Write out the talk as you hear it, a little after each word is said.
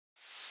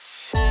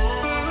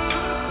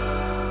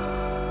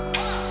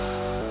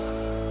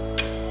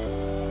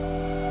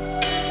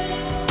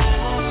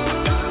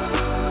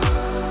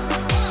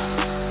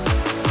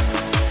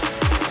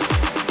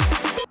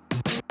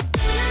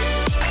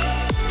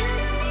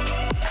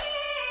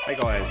Hey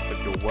guys,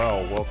 hope you're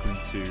well. Welcome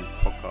to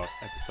podcast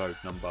episode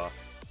number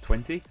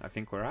 20, I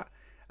think we're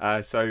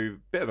at. So,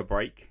 bit of a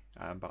break,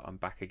 but I'm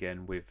back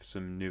again with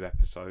some new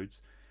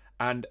episodes.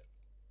 And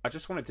I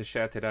just wanted to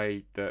share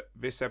today that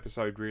this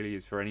episode really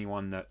is for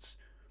anyone that's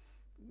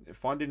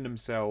finding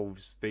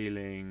themselves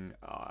feeling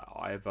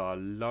either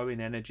low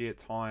in energy at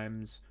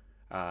times,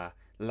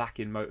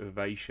 lacking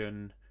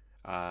motivation,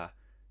 not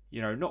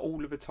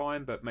all of the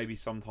time, but maybe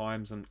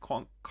sometimes, and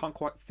can't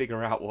quite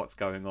figure out what's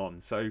going on.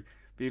 So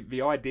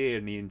the idea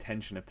and the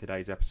intention of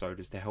today's episode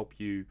is to help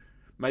you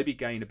maybe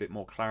gain a bit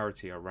more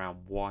clarity around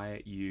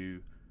why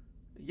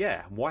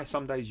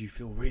some days you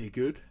feel really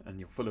good and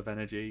you're full of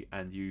energy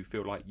and you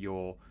feel like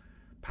you're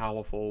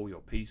powerful,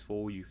 you're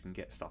peaceful, you can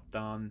get stuff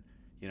done,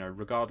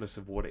 regardless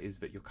of what it is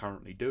that you're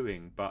currently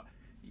doing. But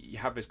you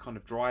have this kind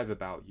of drive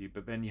about you,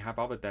 but then you have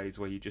other days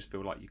where you just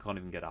feel like you can't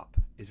even get up.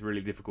 It's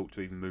really difficult to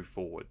even move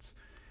forwards.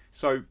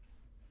 So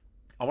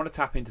I want to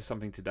tap into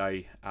something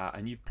today,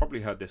 and you've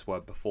probably heard this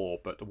word before,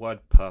 but the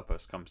word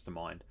purpose comes to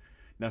mind.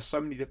 Now, so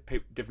many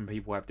different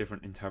people have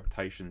different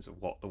interpretations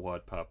of what the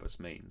word purpose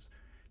means.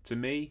 To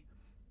me,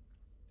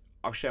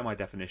 I'll share my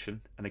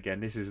definition, and again,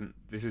 this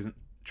isn't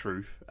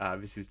truth.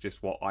 This is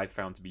just what I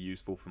found to be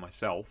useful for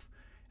myself.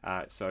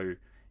 So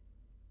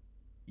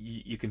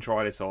you can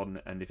try this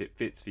on, and if it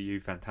fits for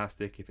you,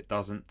 fantastic. If it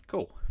doesn't,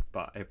 cool.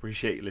 But I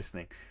appreciate you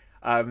listening.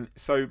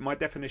 So my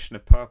definition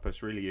of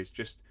purpose really is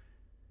just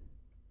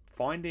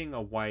finding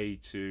a way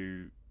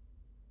to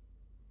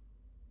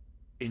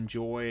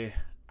enjoy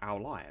our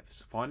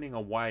lives, finding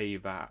a way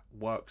that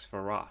works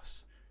for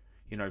us,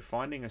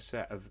 finding a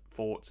set of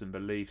thoughts and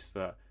beliefs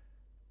that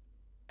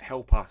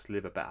help us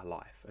live a better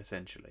life,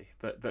 essentially,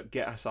 that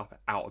get us up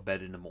out of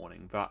bed in the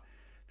morning, that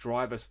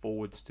drive us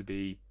forwards to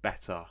be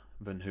better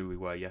than who we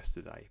were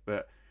yesterday,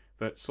 but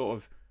sort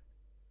of,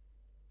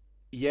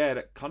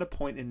 that kind of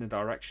point in the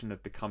direction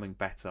of becoming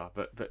better,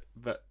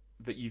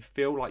 that you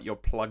feel like you're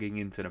plugging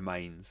into the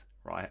mains,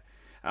 right?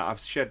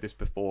 I've shared this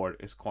before.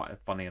 It's quite a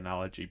funny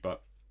analogy,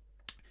 but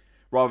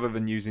rather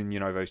than using,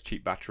 those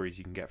cheap batteries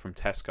you can get from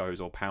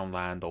Tesco's or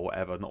Poundland or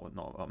whatever, not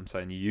I'm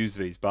saying you use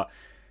these, but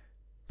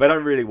they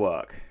don't really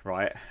work,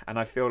 right? And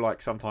I feel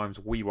like sometimes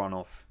we run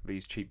off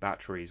these cheap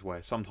batteries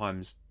where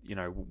sometimes,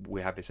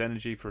 we have this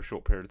energy for a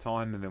short period of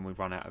time and then we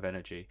run out of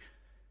energy.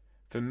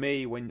 For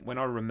me, when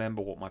I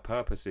remember what my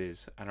purpose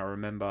is, and I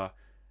remember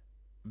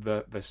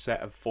the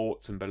set of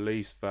thoughts and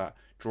beliefs that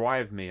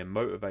drive me and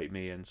motivate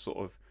me and sort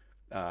of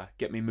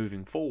get me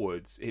moving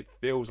forwards, it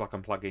feels like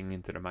I'm plugging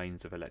into the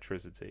mains of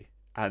electricity,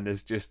 and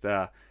there's just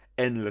a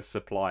endless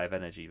supply of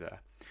energy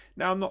there.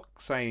 Now, I'm not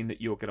saying that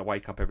you're going to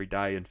wake up every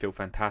day and feel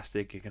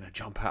fantastic, you're going to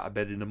jump out of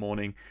bed in the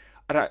morning.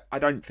 I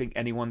don't think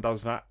anyone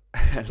does that.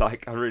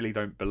 Like, I really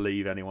don't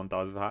believe anyone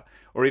does that.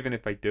 Or even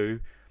if they do,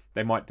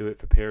 they might do it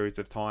for periods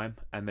of time,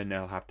 and then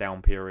they'll have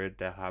down period,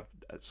 they'll have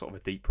sort of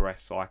a deep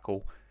rest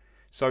cycle.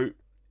 So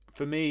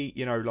for me,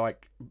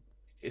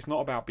 it's not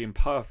about being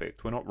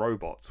perfect. We're not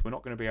robots. We're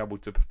not going to be able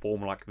to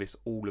perform like this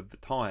all of the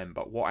time.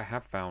 But what I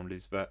have found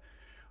is that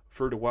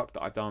through the work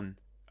that I've done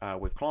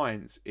with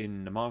clients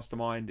in the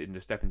mastermind, in the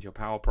Step Into Your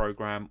Power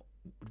program,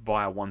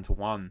 via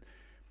one-to-one,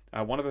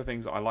 one of the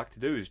things that I like to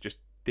do is just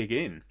dig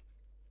in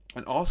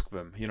and ask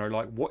them,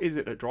 what is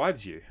it that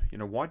drives you?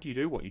 Why do you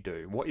do what you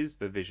do? What is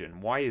the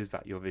vision? Why is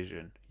that your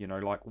vision?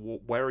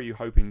 Where are you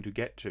hoping to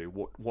get to?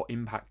 What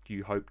impact do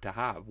you hope to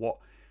have? What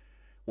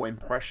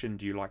impression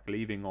do you like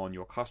leaving on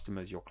your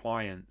customers, your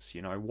clients?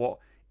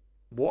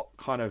 What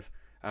kind of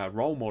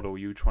role model are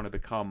you trying to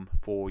become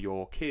for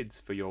your kids,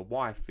 for your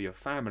wife, for your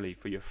family,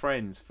 for your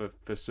friends,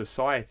 for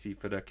society,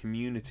 for the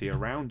community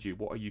around you?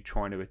 What are you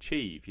trying to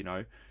achieve?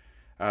 A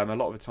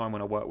lot of the time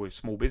when I work with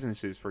small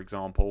businesses, for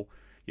example,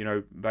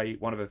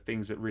 one of the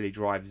things that really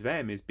drives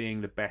them is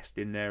being the best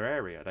in their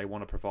area. They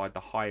want to provide the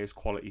highest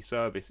quality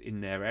service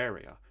in their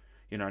area,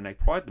 and they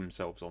pride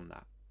themselves on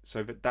that.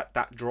 So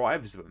that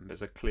drives them.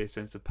 There's a clear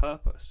sense of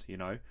purpose,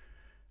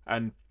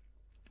 And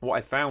what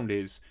I found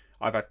is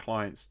I've had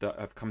clients that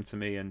have come to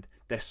me and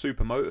they're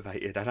super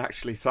motivated, and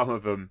actually some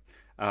of them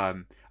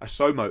are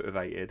so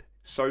motivated,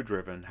 so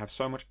driven, have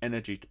so much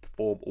energy to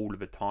perform all of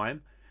the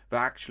time,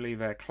 that actually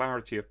their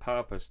clarity of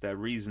purpose, their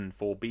reason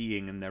for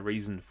being and their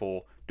reason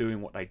for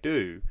doing what they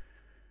do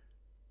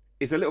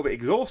is a little bit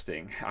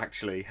exhausting,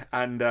 actually.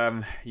 And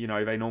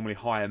they normally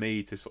hire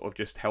me to sort of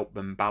just help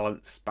them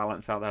balance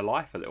out their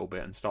life a little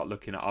bit and start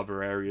looking at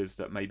other areas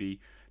that maybe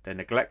they're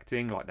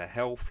neglecting, like their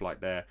health,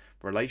 like their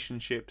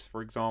relationships,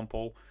 for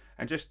example,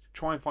 and just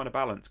try and find a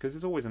balance, because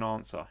there's always an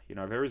answer.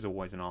 There is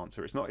always an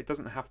answer. It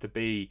doesn't have to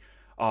be,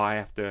 I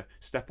have to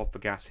step off the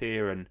gas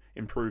here and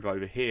improve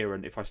over here,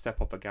 and if I step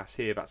off the gas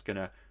here, that's going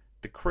to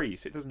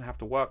decrease. It doesn't have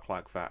to work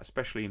like that,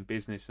 especially in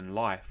business and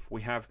life.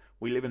 We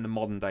live in the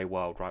modern day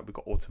world, right? We've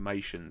got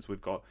automations, we've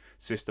got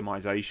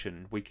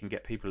systemization. We can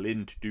get people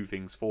in to do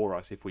things for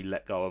us if we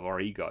let go of our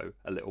ego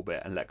a little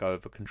bit and let go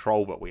of the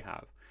control that we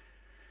have.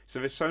 So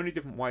there's so many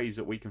different ways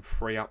that we can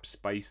free up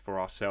space for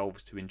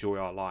ourselves to enjoy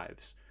our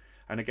lives.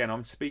 And again,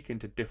 I'm speaking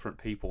to different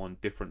people on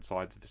different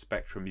sides of the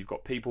spectrum. You've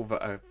got people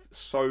that are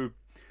so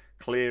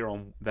clear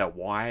on their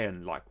why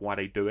and like why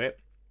they do it,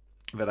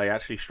 that they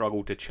actually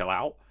struggle to chill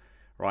out,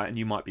 right? And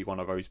you might be one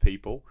of those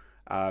people,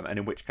 and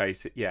in which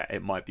case,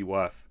 it might be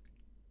worth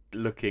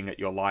looking at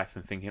your life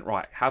and thinking,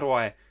 right, how do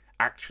I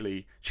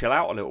actually chill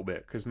out a little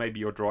bit? Because maybe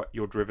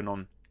you're driven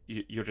on,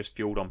 you're just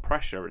fueled on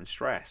pressure and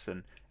stress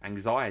and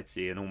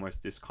anxiety and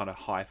almost this kind of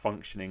high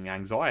functioning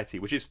anxiety,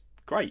 which is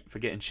great for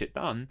getting shit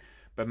done,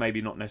 but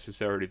maybe not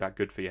necessarily that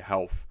good for your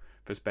health,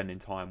 for spending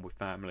time with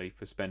family,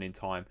 for spending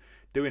time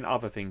doing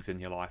other things in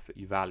your life that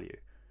you value,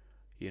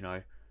 you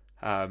know.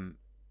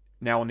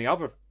 Now on the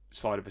other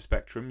side of the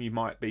spectrum, you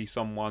might be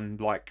someone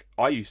like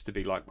I used to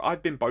be. Like,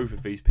 I've been both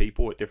of these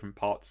people at different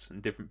parts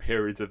and different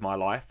periods of my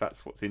life.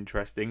 That's what's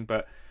interesting.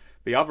 But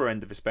the other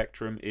end of the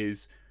spectrum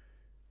is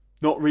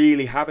not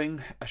really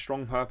having a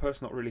strong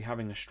purpose, not really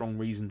having a strong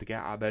reason to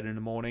get out of bed in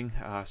the morning,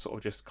 sort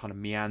of just kind of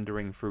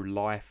meandering through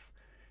life,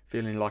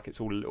 feeling like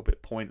it's all a little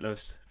bit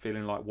pointless,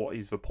 feeling like what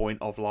is the point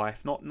of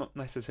life? Not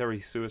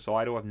necessarily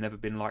suicidal. I've never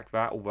been like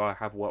that, although I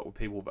have worked with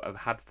people that have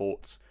had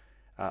thoughts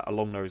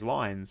along those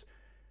lines.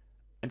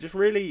 And just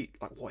really,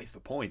 like, what is the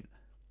point?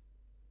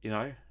 You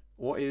know?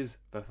 What is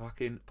the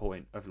fucking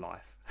point of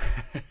life?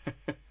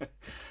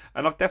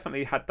 And I've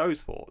definitely had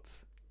those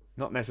thoughts.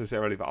 Not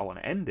necessarily that I want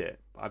to end it,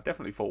 but I've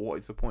definitely thought, what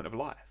is the point of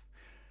life?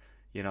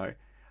 You know?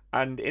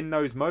 And in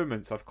those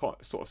moments, I've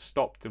sort of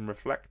stopped and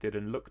reflected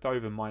and looked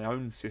over my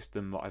own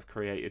system that I've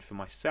created for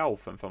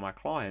myself and for my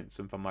clients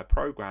and for my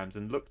programs,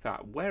 and looked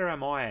at, where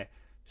am I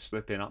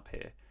slipping up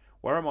here?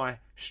 Where am I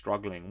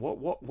struggling?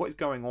 What is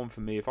going on for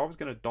me? If I was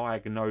going to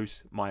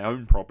diagnose my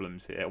own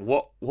problems here,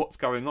 what's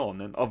going on?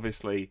 And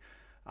obviously,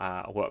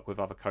 I work with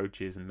other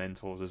coaches and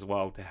mentors as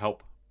well to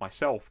help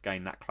myself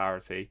gain that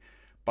clarity.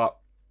 But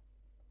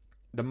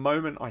the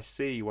moment I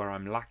see where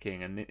I'm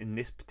lacking, and in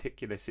this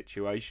particular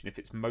situation, if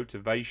it's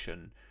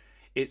motivation,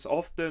 it's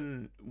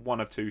often one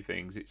of two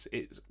things.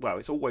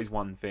 It's always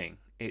one thing.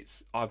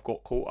 It's I've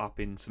got caught up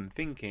in some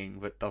thinking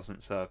that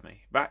doesn't serve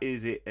me. That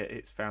is it at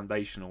its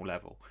foundational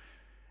level.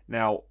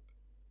 Now,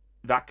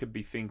 that could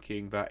be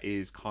thinking that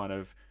is kind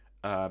of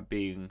that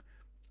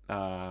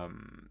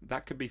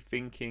could be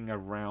thinking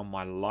around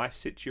my life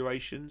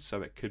situation.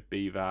 So it could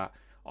be that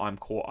I'm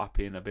caught up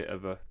in a bit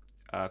of a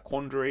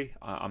quandary.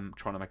 I'm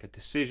trying to make a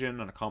decision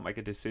and I can't make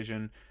a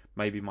decision.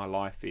 Maybe my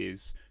life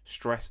is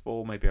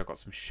stressful. Maybe I've got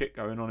some shit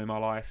going on in my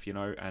life, you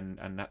know,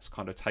 and that's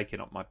kind of taking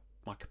up my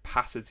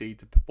capacity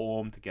to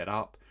perform, to get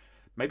up.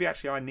 Maybe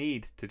actually I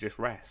need to just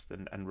rest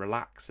and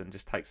relax and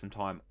just take some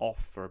time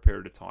off for a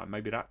period of time.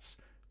 Maybe that's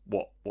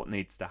what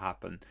needs to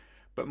happen.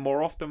 But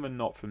more often than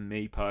not, for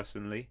me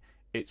personally,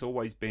 it's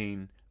always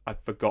been, I've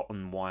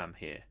forgotten why I'm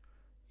here.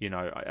 You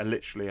know, I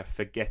literally a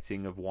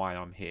forgetting of why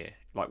I'm here.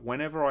 Like,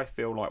 whenever I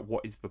feel like,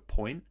 what is the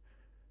point?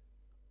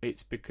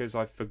 It's because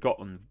I've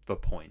forgotten the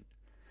point.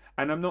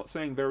 And I'm not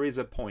saying there is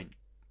a point.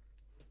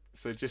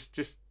 So just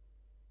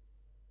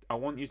I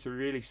want you to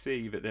really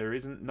see that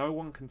no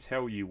one can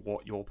tell you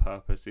what your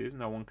purpose is.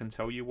 No one can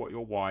tell you what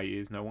your why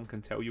is. No one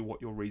can tell you what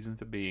your reason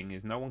for being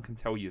is. No one can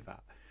tell you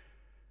that.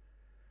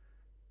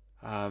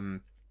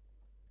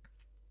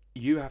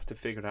 You have to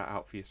figure that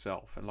out for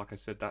yourself. And like I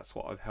said, that's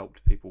what I've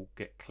helped people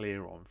get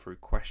clear on through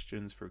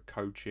questions, through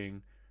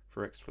coaching,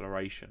 through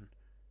exploration.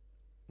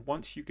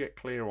 Once you get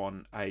clear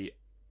on a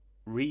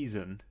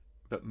reason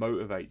that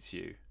motivates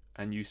you,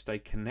 and you stay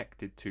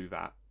connected to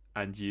that,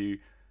 and you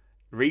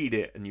read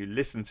it and you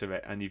listen to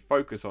it and you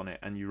focus on it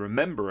and you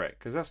remember it,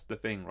 because that's the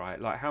thing,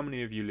 right? Like, how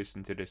many of you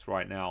listen to this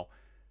right now,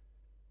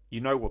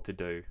 you know what to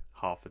do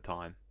half the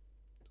time,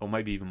 or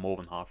maybe even more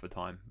than half the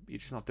time, you're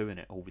just not doing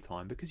it all the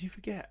time because you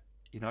forget.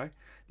 You know,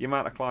 the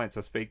amount of clients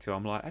I speak to,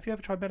 I'm like, have you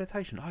ever tried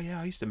meditation? Oh yeah,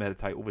 I used to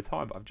meditate all the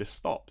time, but I've just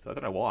stopped. I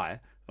don't know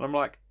why. And I'm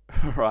like,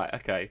 right,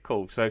 okay,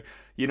 cool. So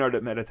you know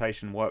that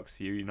meditation works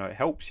for you, you know it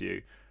helps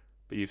you,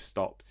 but you've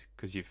stopped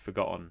because you've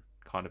forgotten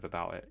kind of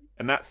about it.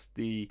 And that's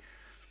the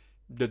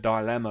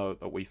dilemma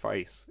that we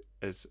face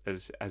as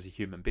a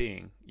human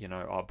being. You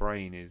know, our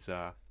brain is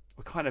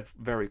we're kind of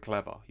very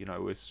clever. You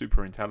know, we're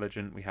super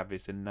intelligent. We have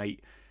this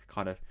innate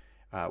kind of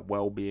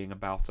well-being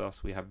about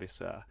us. We have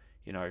this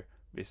you know,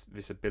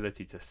 this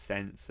ability to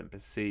sense and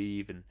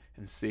perceive and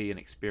see and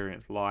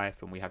experience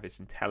life, and we have this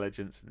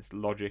intelligence and this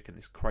logic and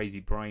this crazy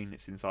brain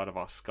that's inside of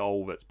our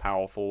skull that's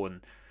powerful,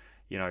 and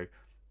you know,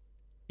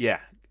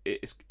 yeah,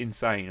 it's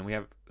insane, and we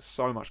have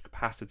so much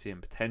capacity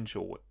and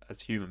potential as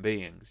human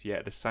beings, yet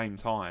at the same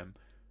time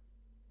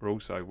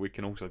we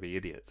can also be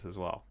idiots as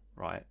well,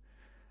 right?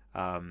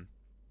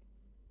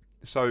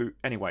 So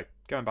anyway,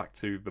 going back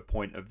to the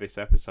point of this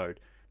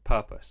episode,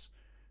 purpose.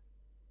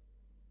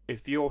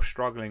 If you're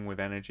struggling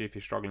with energy, if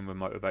you're struggling with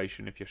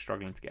motivation, if you're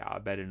struggling to get out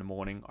of bed in the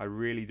morning, I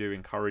really do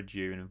encourage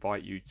you and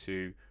invite you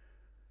to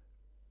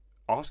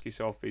ask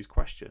yourself these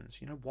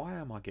questions. You know, why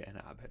am I getting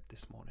out of bed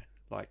this morning?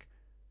 Like,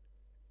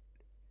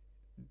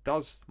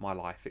 does my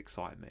life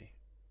excite me?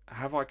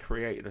 Have I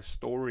created a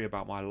story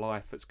about my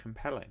life that's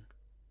compelling?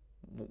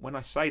 When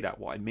I say that,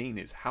 what I mean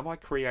is, have I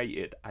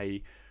created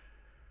a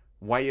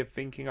way of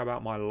thinking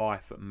about my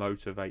life that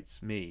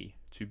motivates me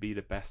to be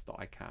the best that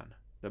I can?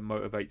 That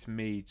motivates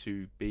me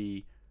to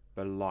be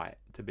the light,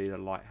 to be the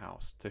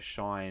lighthouse, to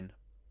shine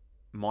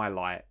my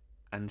light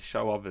and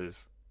show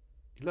others,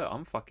 look,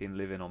 I'm fucking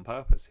living on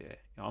purpose here.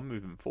 I'm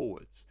moving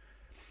forwards.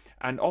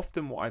 And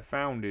often what I've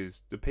found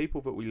is the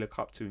people that we look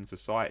up to in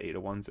society, the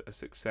ones that are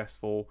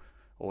successful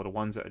or the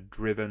ones that are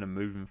driven and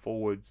moving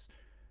forwards,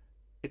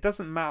 it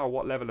doesn't matter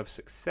what level of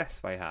success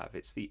they have.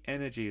 It's the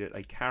energy that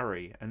they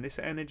carry. And this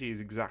energy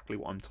is exactly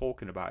what I'm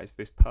talking about. It's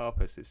this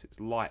purpose. It's this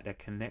light. They're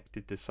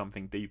connected to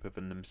something deeper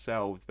than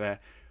themselves. They're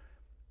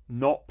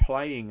not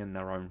playing in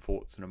their own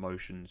thoughts and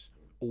emotions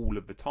all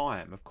of the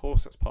time. Of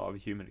course, that's part of the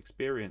human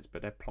experience,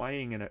 but they're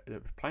playing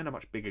a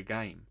much bigger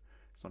game.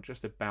 It's not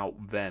just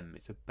about them.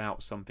 It's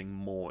about something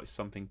more. It's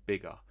something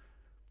bigger.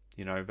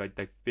 You know,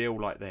 they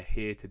feel like they're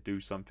here to do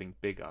something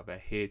bigger. They're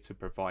here to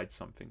provide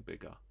something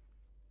bigger.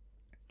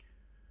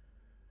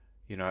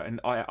 You know, and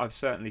I've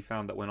certainly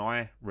found that when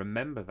I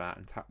remember that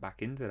and tap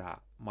back into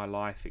that, my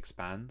life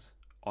expands.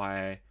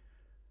 I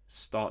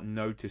start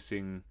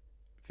noticing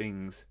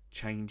things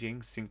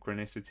changing,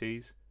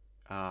 synchronicities.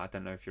 I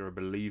don't know if you're a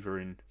believer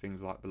in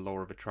things like the law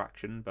of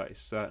attraction, but it's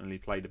certainly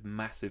played a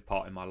massive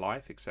part in my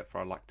life, except for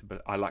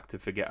I like to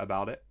forget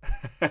about it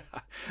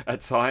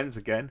at times,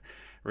 again,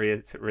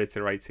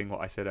 reiterating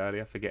what I said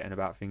earlier, forgetting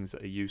about things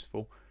that are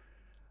useful.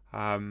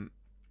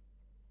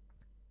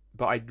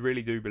 But I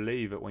really do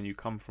believe that when you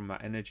come from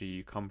that energy,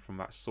 you come from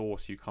that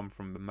source, you come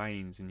from the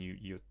mains, and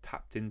you're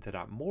tapped into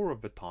that more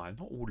of the time,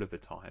 not all of the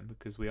time,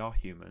 because we are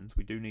humans.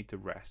 We do need to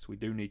rest. We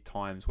do need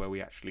times where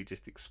we actually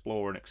just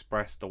explore and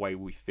express the way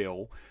we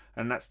feel,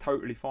 and that's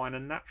totally fine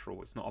and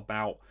natural. It's not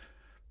about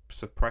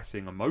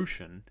suppressing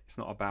emotion. It's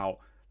not about,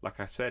 like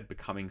I said,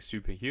 becoming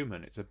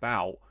superhuman. It's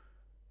about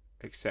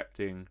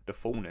accepting the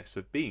fullness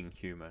of being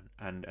human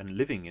and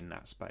living in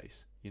that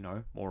space, you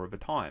know, more of the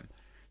time.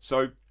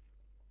 So,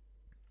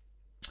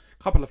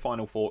 couple of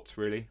final thoughts,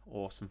 really,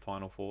 or some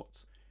final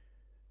thoughts.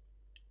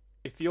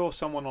 If you're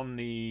someone on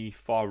the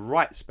far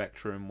right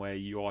spectrum where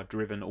you are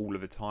driven all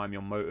of the time,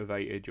 you're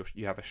motivated,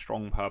 you have a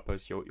strong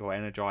purpose, you're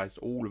energized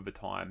all of the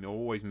time, you're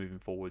always moving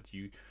forwards,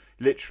 you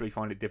literally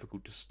find it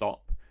difficult to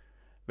stop,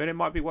 then it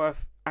might be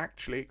worth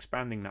actually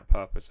expanding that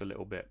purpose a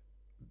little bit,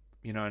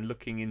 you know, and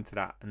looking into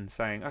that and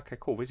saying, okay,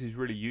 cool, this is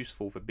really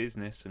useful for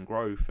business and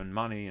growth and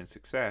money and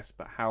success,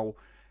 but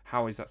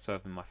how is that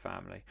serving my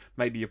family?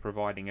 Maybe you're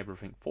providing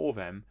everything for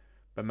them,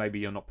 but maybe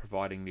you're not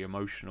providing the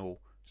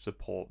emotional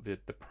support, the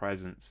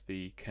presence,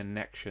 the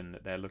connection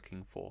that they're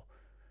looking for,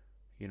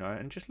 you know,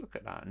 and just look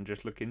at that and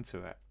just look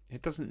into it.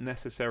 It doesn't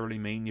necessarily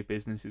mean your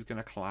business is going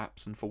to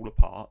collapse and fall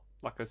apart.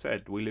 Like I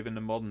said, we live in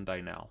the modern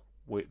day now.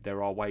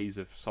 There are ways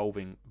of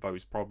solving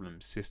those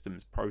problems,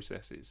 systems,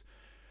 processes,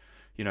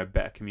 you know,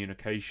 better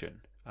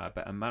communication,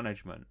 better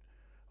management,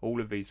 all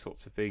of these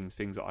sorts of things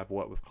that I've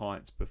worked with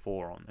clients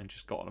before on and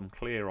just got them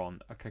clear on,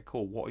 okay,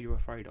 cool, what are you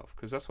afraid of?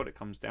 Because that's what it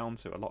comes down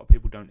to. A lot of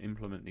people don't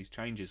implement these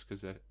changes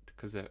because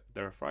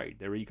they're afraid.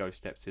 Their ego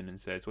steps in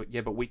and says, well, yeah,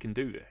 but we can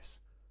do this.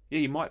 Yeah,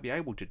 you might be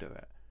able to do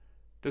it.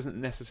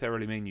 Doesn't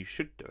necessarily mean you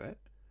should do it.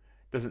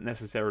 Doesn't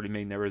necessarily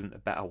mean there isn't a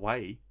better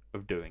way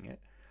of doing it.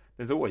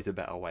 There's always a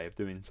better way of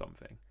doing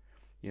something,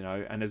 you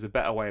know, and there's a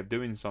better way of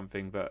doing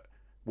something that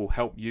will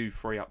help you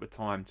free up the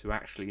time to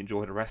actually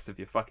enjoy the rest of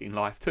your fucking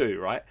life too,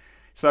 right?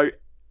 So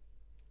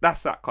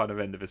that's that kind of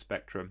end of the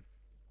spectrum.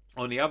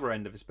 On the other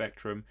end of the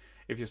spectrum,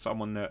 if you're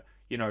someone that,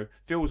 you know,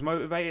 feels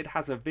motivated,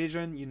 has a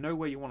vision, you know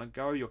where you want to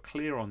go, you're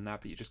clear on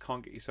that, but you just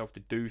can't get yourself to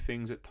do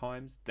things at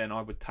times, then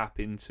I would tap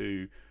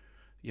into,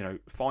 you know,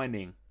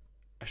 finding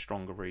a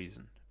stronger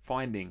reason,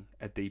 finding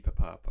a deeper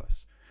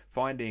purpose,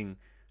 finding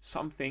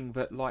something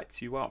that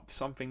lights you up,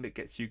 something that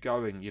gets you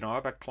going. You know,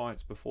 I've had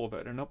clients before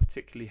that are not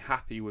particularly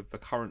happy with the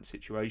current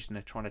situation.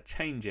 They're trying to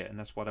change it, and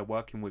that's why they're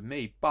working with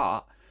me,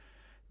 but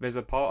there's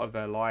a part of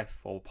their life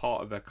or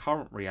part of their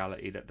current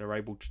reality that they're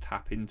able to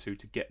tap into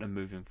to get them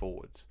moving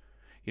forwards.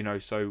 You know,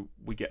 so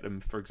we get them,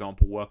 for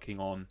example, working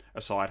on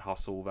a side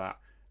hustle that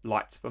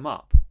lights them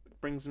up,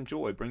 brings them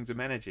joy, brings them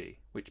energy,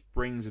 which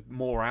brings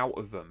more out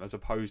of them, as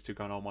opposed to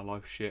going, oh, my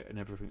life's shit and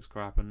everything's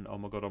crap and oh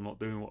my God, I'm not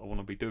doing what I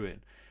want to be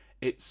doing.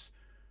 It's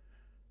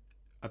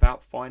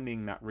about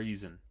finding that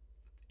reason,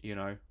 you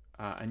know.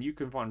 And you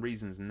can find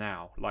reasons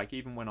now. Like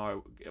even when I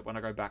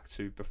go back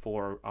to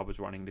before I was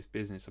running this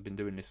business, I've been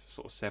doing this for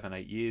sort of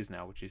 7-8 years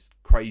now, which is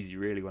crazy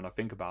really when I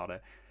think about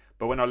it.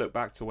 But when I look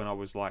back to when I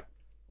was like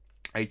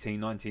 18,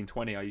 19,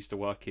 20, I used to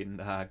work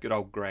in good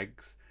old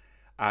Greg's,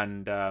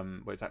 and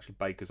well, it's actually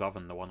Baker's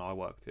Oven, the one I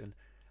worked in.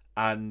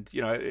 And,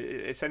 you know,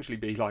 it essentially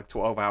be like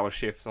 12-hour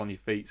shifts on your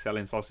feet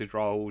selling sausage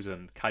rolls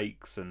and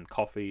cakes and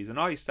coffees. And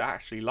I used to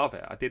actually love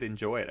it. I did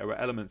enjoy it. There were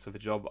elements of the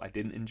job I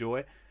didn't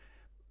enjoy,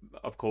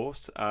 of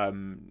course.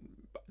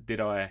 Did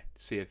I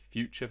see a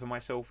future for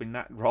myself in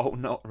that role?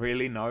 Not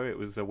really, no. It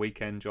was a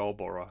weekend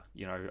job or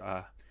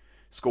a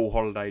school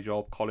holiday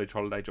job, college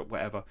holiday job,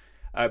 whatever.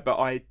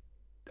 But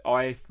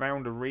I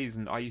found a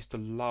reason. I used to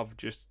love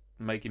just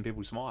making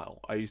people smile.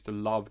 I used to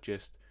love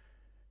just,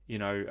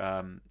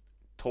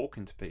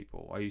 talking to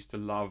people. I used to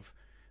love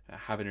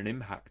having an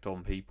impact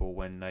on people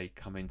when they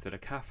come into the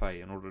cafe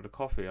and order the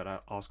coffee. I'd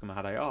ask them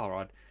how they are.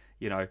 I'd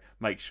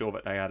make sure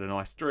that they had a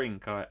nice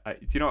drink. Do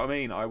you know what I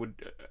mean? I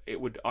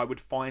would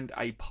find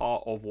a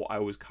part of what I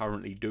was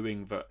currently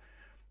doing that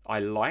I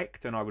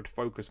liked, and I would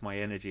focus my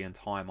energy and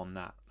time on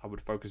that. I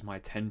would focus my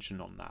attention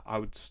on that. I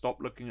would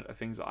stop looking at the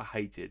things that I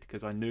hated,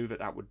 because I knew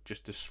that would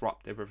just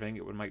disrupt everything.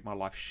 It would make my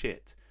life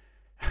shit.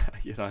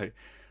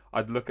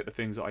 I'd look at the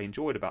things that I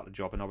enjoyed about the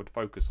job, and I would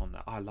focus on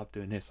that. I love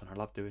doing this, and I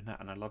love doing that,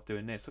 and I love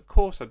doing this. Of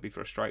course I'd be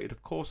frustrated.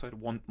 Of course I'd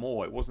want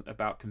more. It wasn't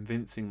about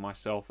convincing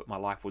myself that my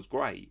life was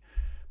great,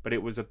 but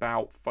it was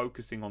about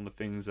focusing on the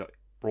things that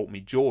brought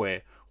me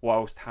joy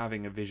whilst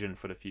having a vision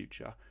for the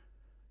future.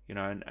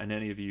 And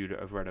any of you that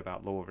have read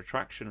about law of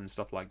attraction and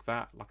stuff like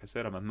that, like I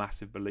said, I'm a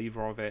massive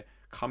believer of it.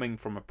 Coming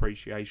from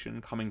appreciation,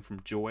 coming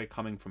from joy,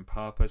 coming from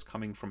purpose,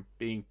 coming from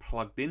being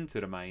plugged into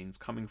the mains,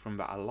 coming from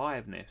that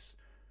aliveness.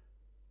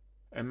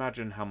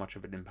 Imagine how much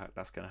of an impact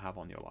that's going to have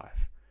on your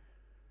life.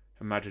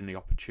 Imagine the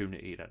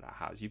opportunity that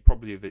has. You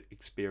probably have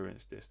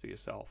experienced this to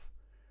yourself.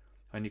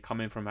 When you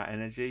come in from that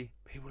energy,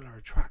 people are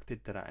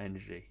attracted to that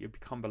energy. You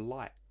become the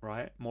light,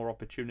 right? More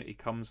opportunity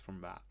comes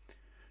from that.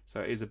 So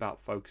it is about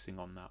focusing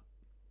on that.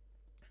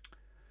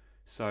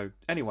 So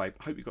anyway,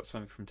 I hope you got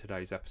something from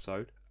today's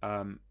episode.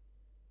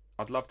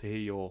 I'd love to hear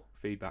your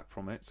feedback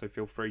from it. So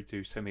feel free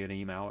to send me an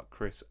email at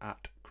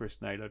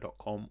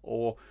chris@chrisnaylor.com,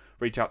 or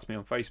reach out to me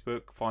on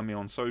Facebook, find me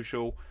on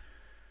social.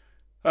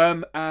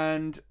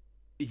 And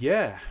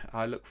yeah,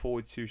 I look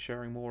forward to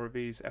sharing more of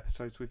these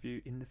episodes with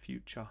you in the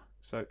future.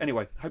 So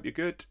anyway, hope you're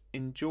good.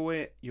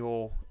 Enjoy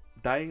your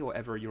day,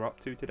 whatever you're up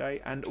to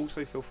today. And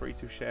also feel free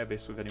to share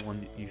this with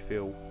anyone that you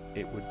feel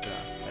it would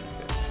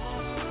benefit. So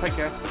take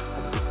care.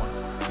 Have a good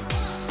one.